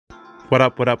What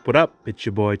up, what up, what up? It's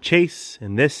your boy Chase,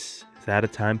 and this is Out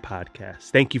of Time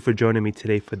Podcast. Thank you for joining me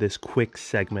today for this quick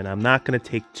segment. I'm not going to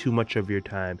take too much of your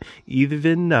time,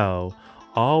 even though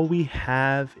all we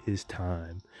have is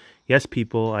time. Yes,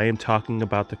 people, I am talking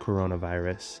about the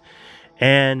coronavirus.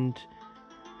 And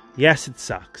yes, it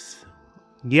sucks.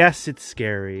 Yes, it's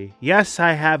scary. Yes,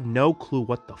 I have no clue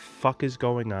what the fuck is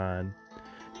going on.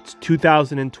 It's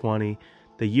 2020.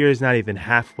 The year is not even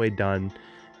halfway done.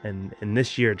 And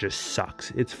this year just sucks.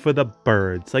 It's for the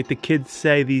birds. Like the kids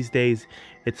say these days,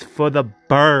 it's for the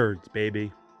birds,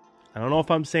 baby. I don't know if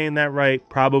I'm saying that right.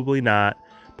 Probably not.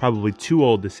 Probably too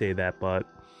old to say that, but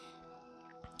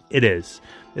it is.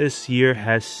 This year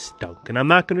has stunk. And I'm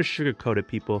not going to sugarcoat it,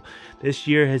 people. This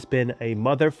year has been a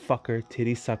motherfucker,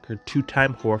 titty sucker,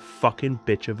 two-time whore, fucking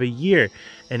bitch of a year.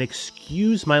 And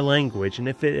excuse my language. And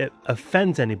if it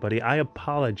offends anybody, I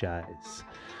apologize.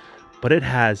 But it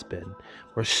has been.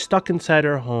 We're stuck inside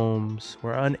our homes.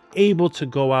 We're unable to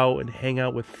go out and hang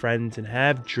out with friends and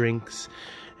have drinks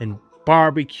and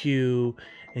barbecue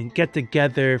and get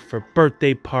together for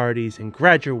birthday parties and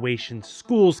graduations.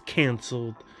 School's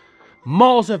canceled.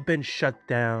 Malls have been shut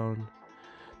down.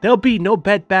 There'll be no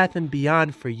Bed Bath &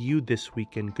 Beyond for you this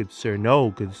weekend, good sir. No,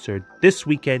 good sir. This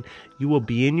weekend, you will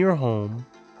be in your home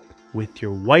with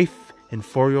your wife and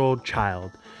 4-year-old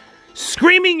child,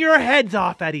 screaming your heads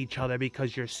off at each other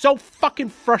because you're so fucking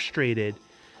frustrated.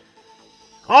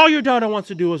 All your daughter wants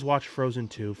to do is watch Frozen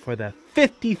 2 for the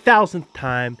 50,000th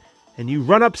time, and you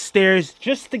run upstairs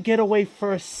just to get away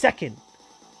for a second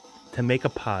to make a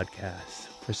podcast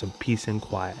for some peace and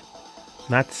quiet.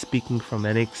 Not speaking from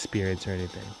any experience or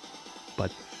anything,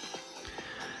 but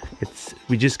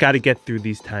we just got to get through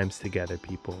these times together,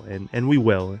 people, and we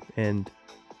will, and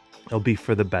it'll be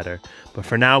for the better. But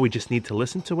for now, we just need to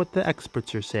listen to what the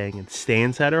experts are saying and stay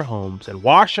inside our homes and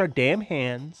wash our damn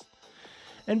hands.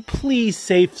 And please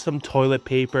save some toilet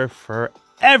paper for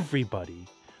everybody.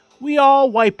 We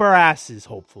all wipe our asses,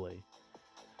 hopefully.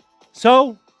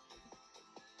 So,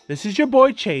 this is your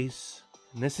boy Chase,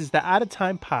 and this is the Out of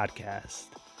Time Podcast.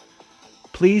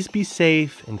 Please be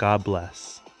safe and God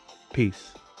bless.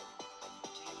 Peace.